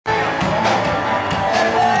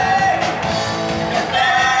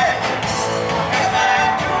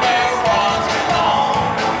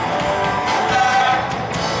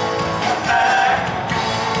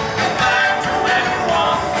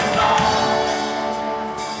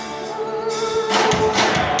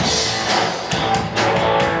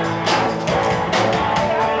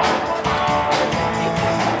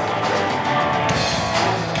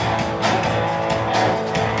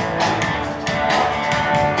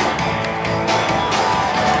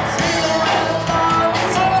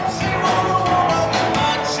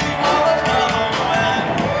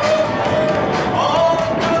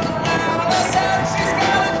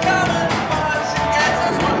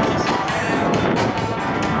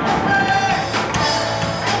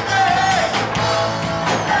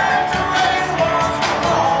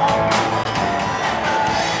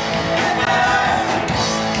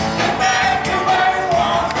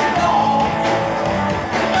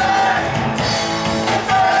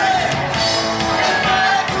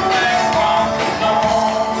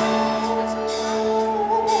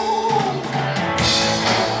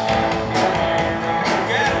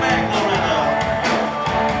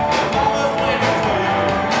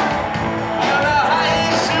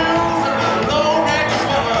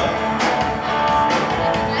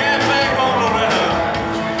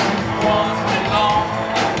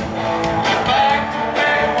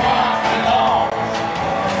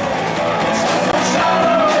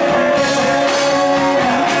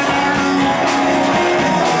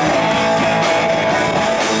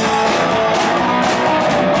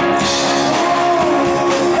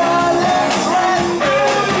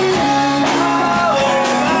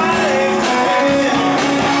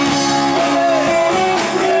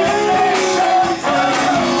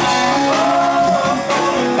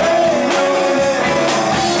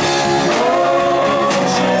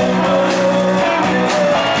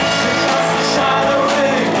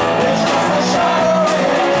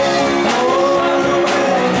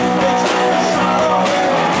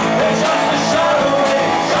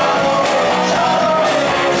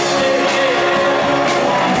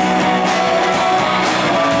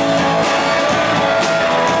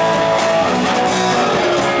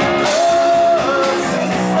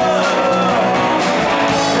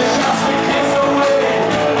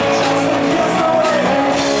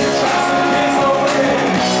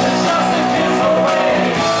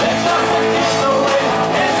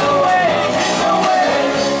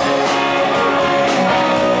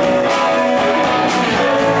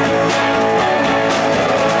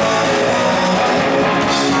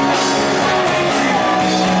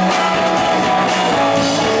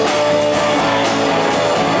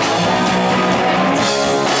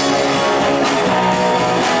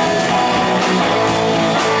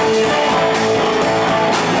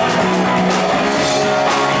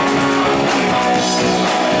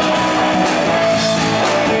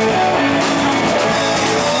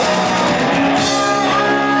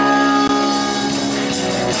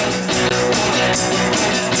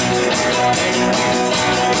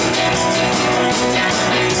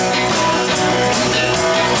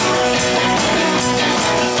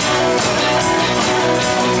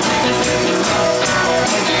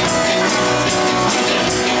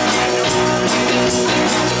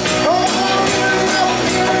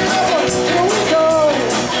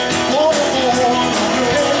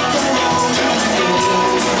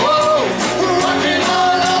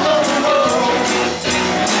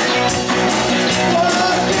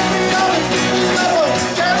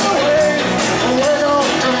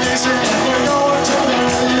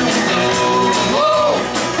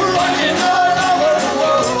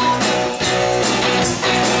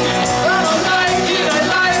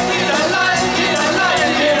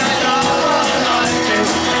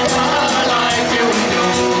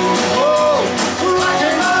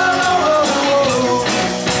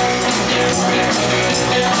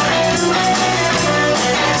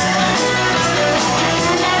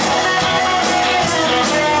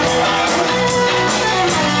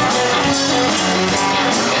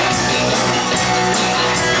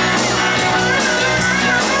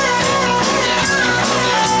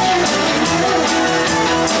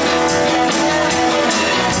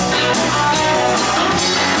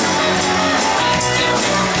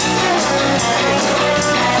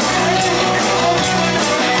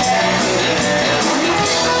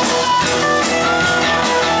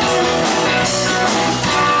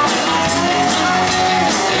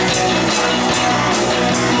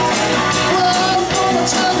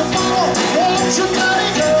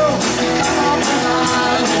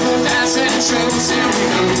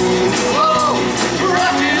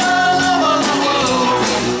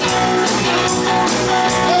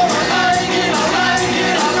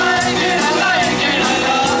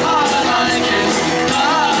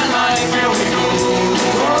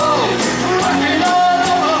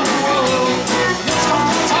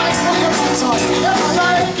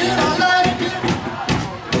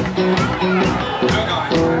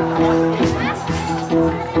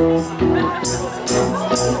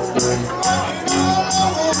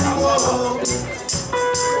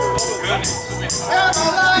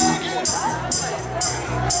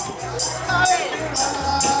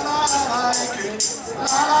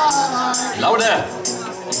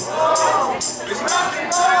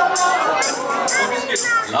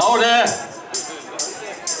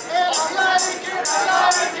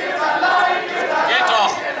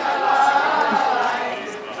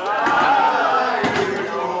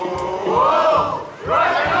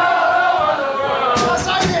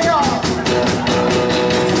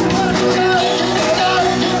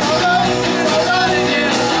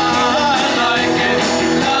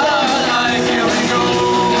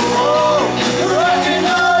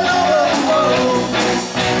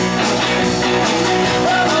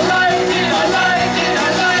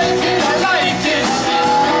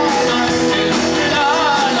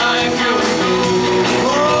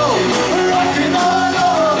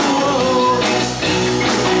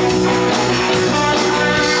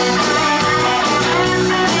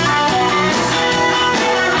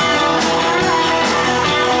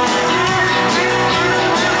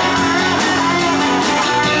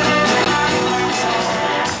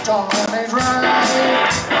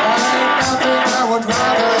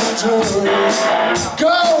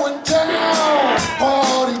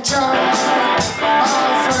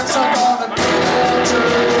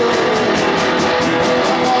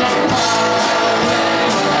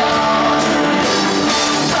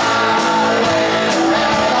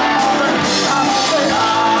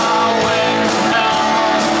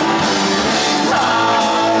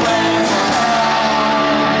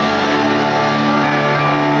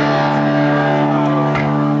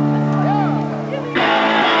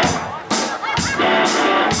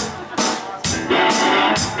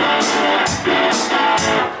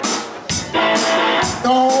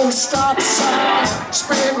stop sign,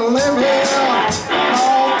 speed limit.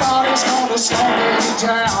 Nobody's gonna slow me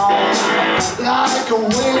down. Like a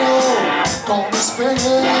wheel, gonna spin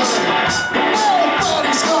it.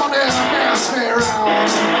 Nobody's gonna mess me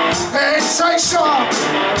around. Taxation,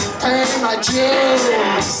 pay my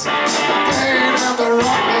dues. Pain in the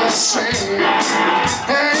rock machine.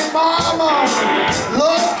 Hey mama,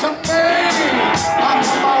 look at me. I'm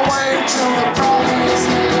on my way to the promised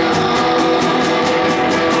land.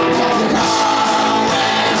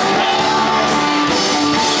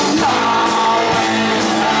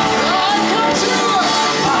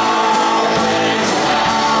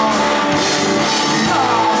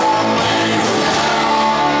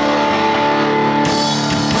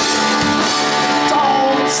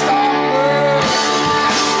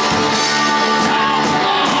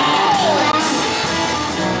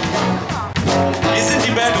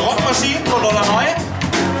 Von Norderney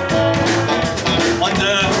und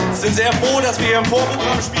sind sehr froh, dass wir hier im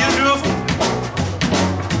Vorprogramm spielen dürfen.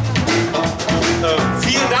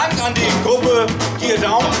 Vielen Dank an die Gruppe Gear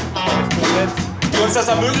Down, die uns das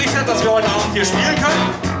ermöglicht hat, dass wir heute Abend hier spielen können.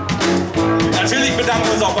 Natürlich bedanken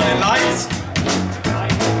wir uns auch bei den Lights.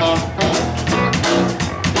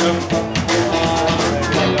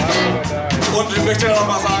 Und ich möchte noch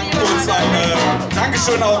mal sagen, kurz ein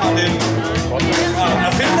Dankeschön auch an den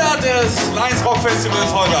Erfinder des Lions Rock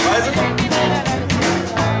Festivals, Holger Reise.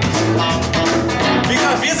 Wie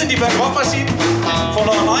gesagt, wir sind die Band Rockmaschinen von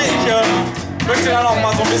Norderney. Ich möchte dann auch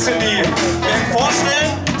mal so ein bisschen die Band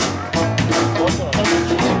vorstellen.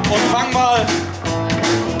 Und fangen mal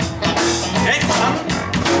rechts an.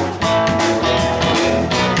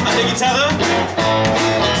 An der Gitarre.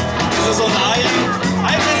 Das ist unser Eigen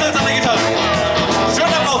an der Gitarre.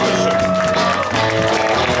 Schönen Applaus, bitteschön.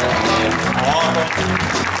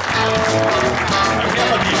 Mehr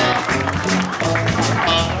verdient.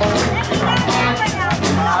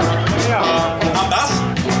 Am Bass,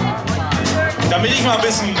 damit ich mal ein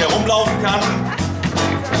bisschen herumlaufen kann,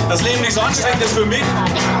 das Leben nicht so anstrengend ist für mich,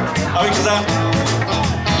 habe ich gesagt,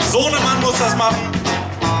 so ein Mann muss das machen.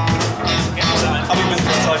 Habe ich ein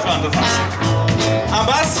bisschen Zeit für andere Faxen. Am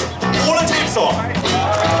Bass, ohne Triebstor.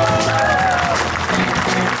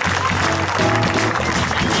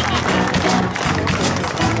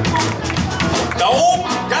 Da oben,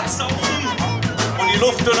 ganz da oben, wo die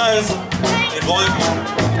Luft dünner ist, in Wolken,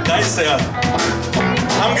 da ist er.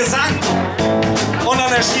 Am Gesang und an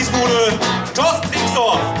der Schießbude Thorsten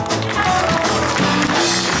Triebsdorf.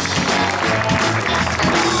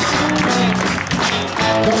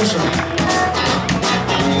 Dankeschön.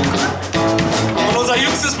 Und unser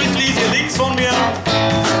jüngstes Mitglied hier links von mir,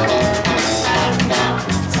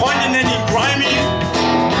 Freunde nennen ihn Grimy.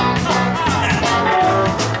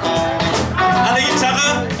 An der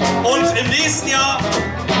Gitarre und im nächsten Jahr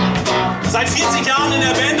seit 40 Jahren in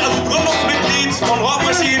der Band, also Gründungsmitglied von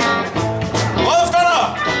Rockmaschinen, Rolf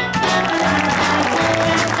Donner.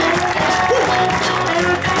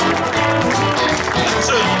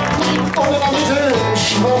 Dankeschön. Und in der Mitte,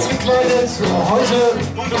 schwarz gekleidet, heute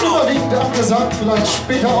überwiegend abgesagt, vielleicht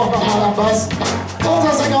später auch nochmal am Bass.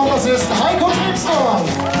 Unser Sänger und Bassist Heiko Triebsdorf.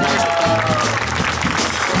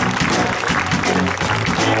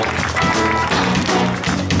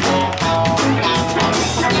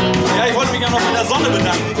 Ja, ich wollte mich ja noch mit der Sonne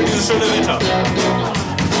bedanken für dieses schöne Wetter.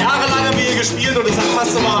 Jahrelang haben wir hier gespielt und es hat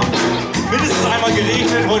fast immer mindestens einmal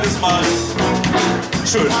geregnet. Heute ist mal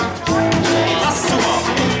schön. Das ist super.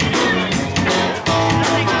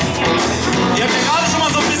 Ihr habt ja gerade schon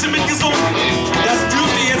mal so ein bisschen mitgesungen. Das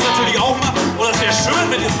dürft ihr jetzt natürlich auch machen. Oder es wäre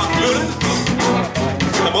schön, wenn ihr es machen würdet.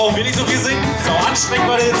 Dann brauchen wir nicht so viel singen. Ist auch anstrengend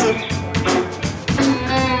bei der Hitze.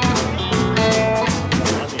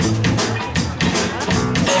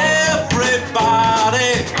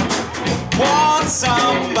 Everybody wants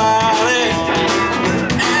somebody.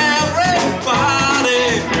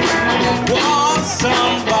 Everybody wants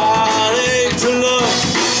somebody.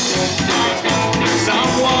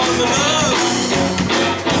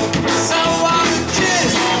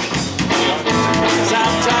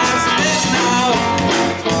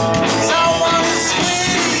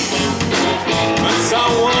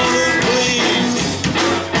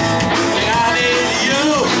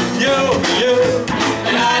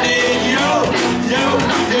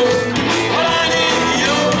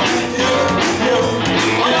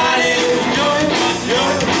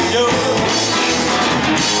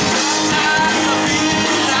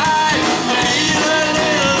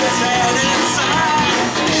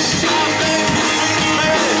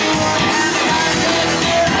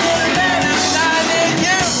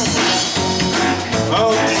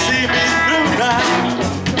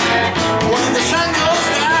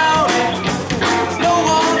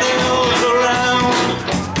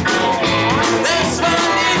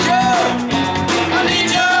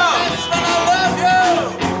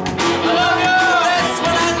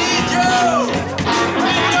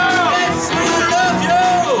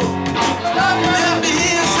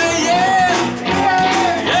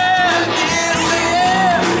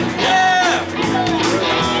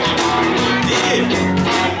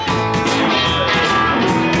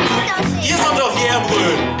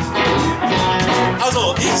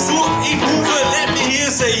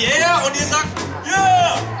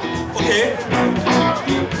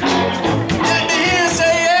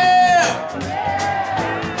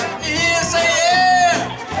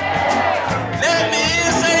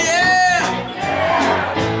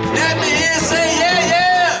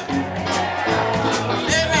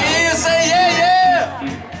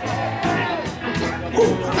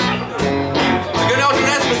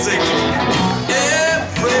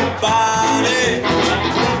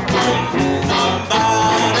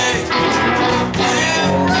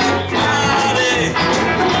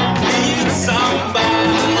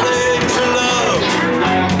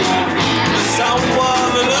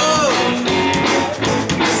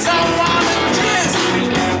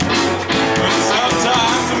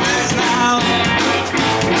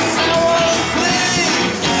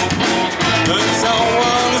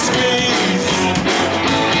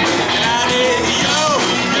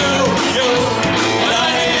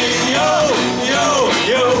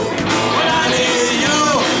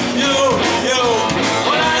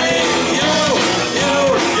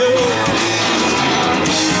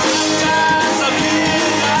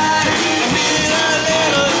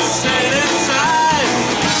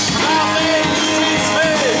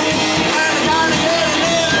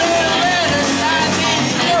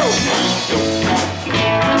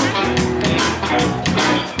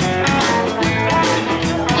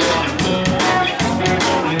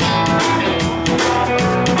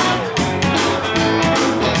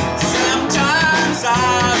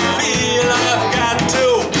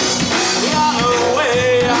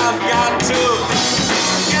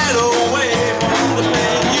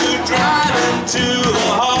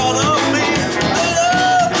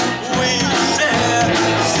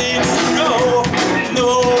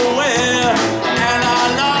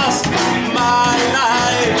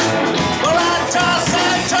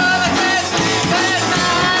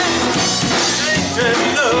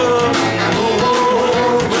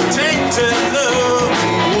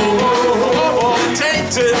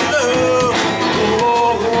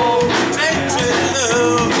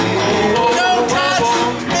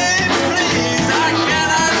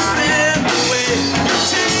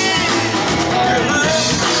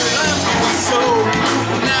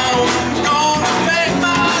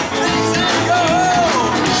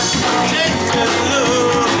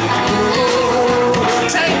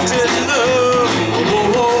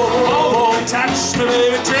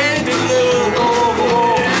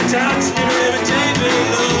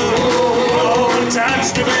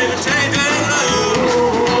 touch me, baby, change it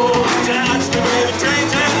low. Touch me, baby,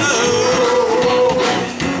 change it low.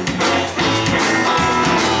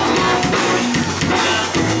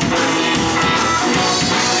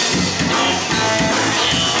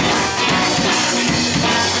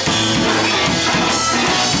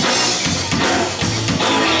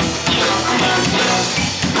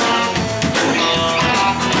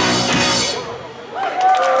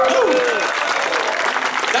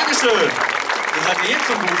 Dankeschön. Ihr seid jetzt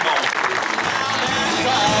schon gut drauf.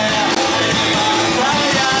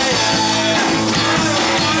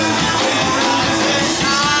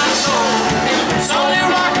 It's only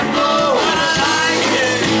rock and roll, and I like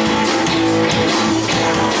it.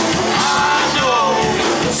 I know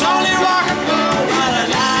it's only rock and roll, but I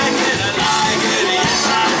like it, I like it. Yes,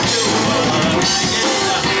 I do, I like it.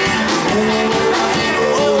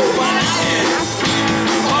 Oh, I like it.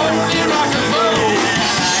 Only rock and roll, yeah,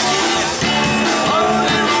 I like it.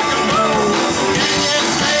 Only rock and roll. Can you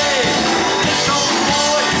say it's no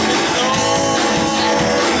more than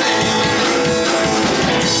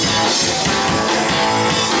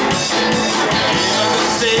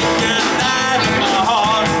mistaken knife in my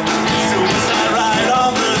heart, suicide right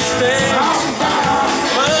on the stage.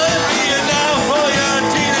 Would it be enough for your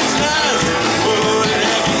teenage lust? Would it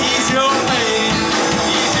help you ease your pain,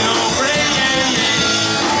 ease your brain?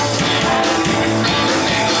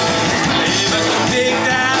 If I could dig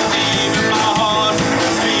down deep in my heart,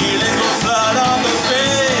 feeling your blood on the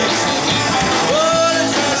face. Would it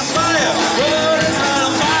satisfy you? Would it set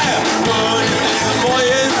on fire? Would it make the boy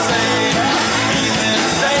insane? He's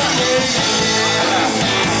insane, yeah,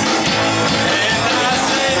 yeah. And I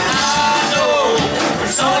say, I know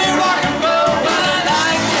it's only rock and roll, but I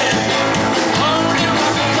like it. Only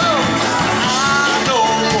rock and roll. I know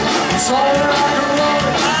it's only rock and roll,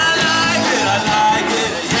 but I like it, I like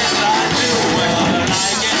it. Yes, I do, well, I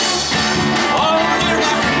like it. Only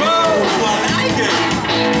rock and roll, I like it.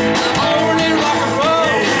 Only rock and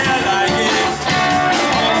roll, yeah, I like it.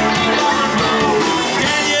 Only rock and roll.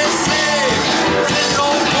 Can you say this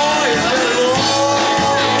old boy is a little lonely?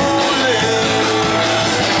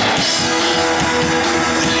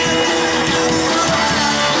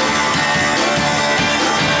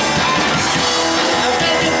 I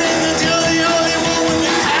bet you think that you're the only one with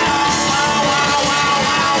the town. Wow, wow, wow,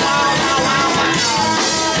 wow, wow, wow, wow,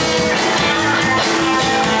 wow.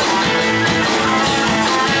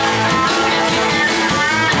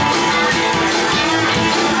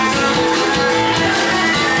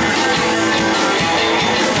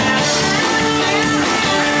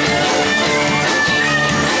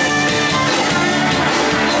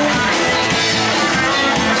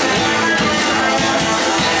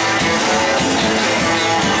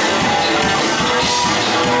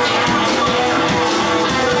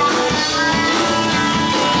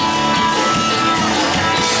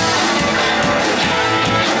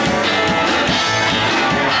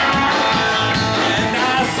 And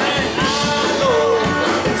I say, I know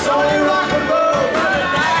it's only rock and roll, but I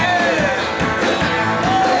like it.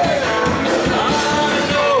 I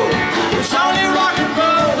know it's only rock and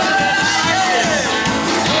roll, but I like it.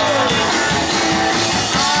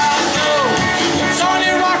 I know it's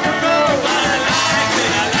only rock and roll, but I like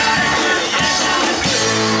it, I like it. Yes, I do.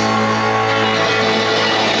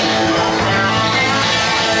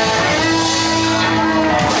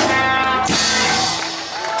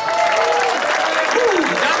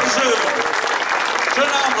 Dankeschön.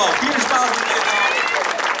 Schönen Abend noch. Viel Spaß mit Ihnen.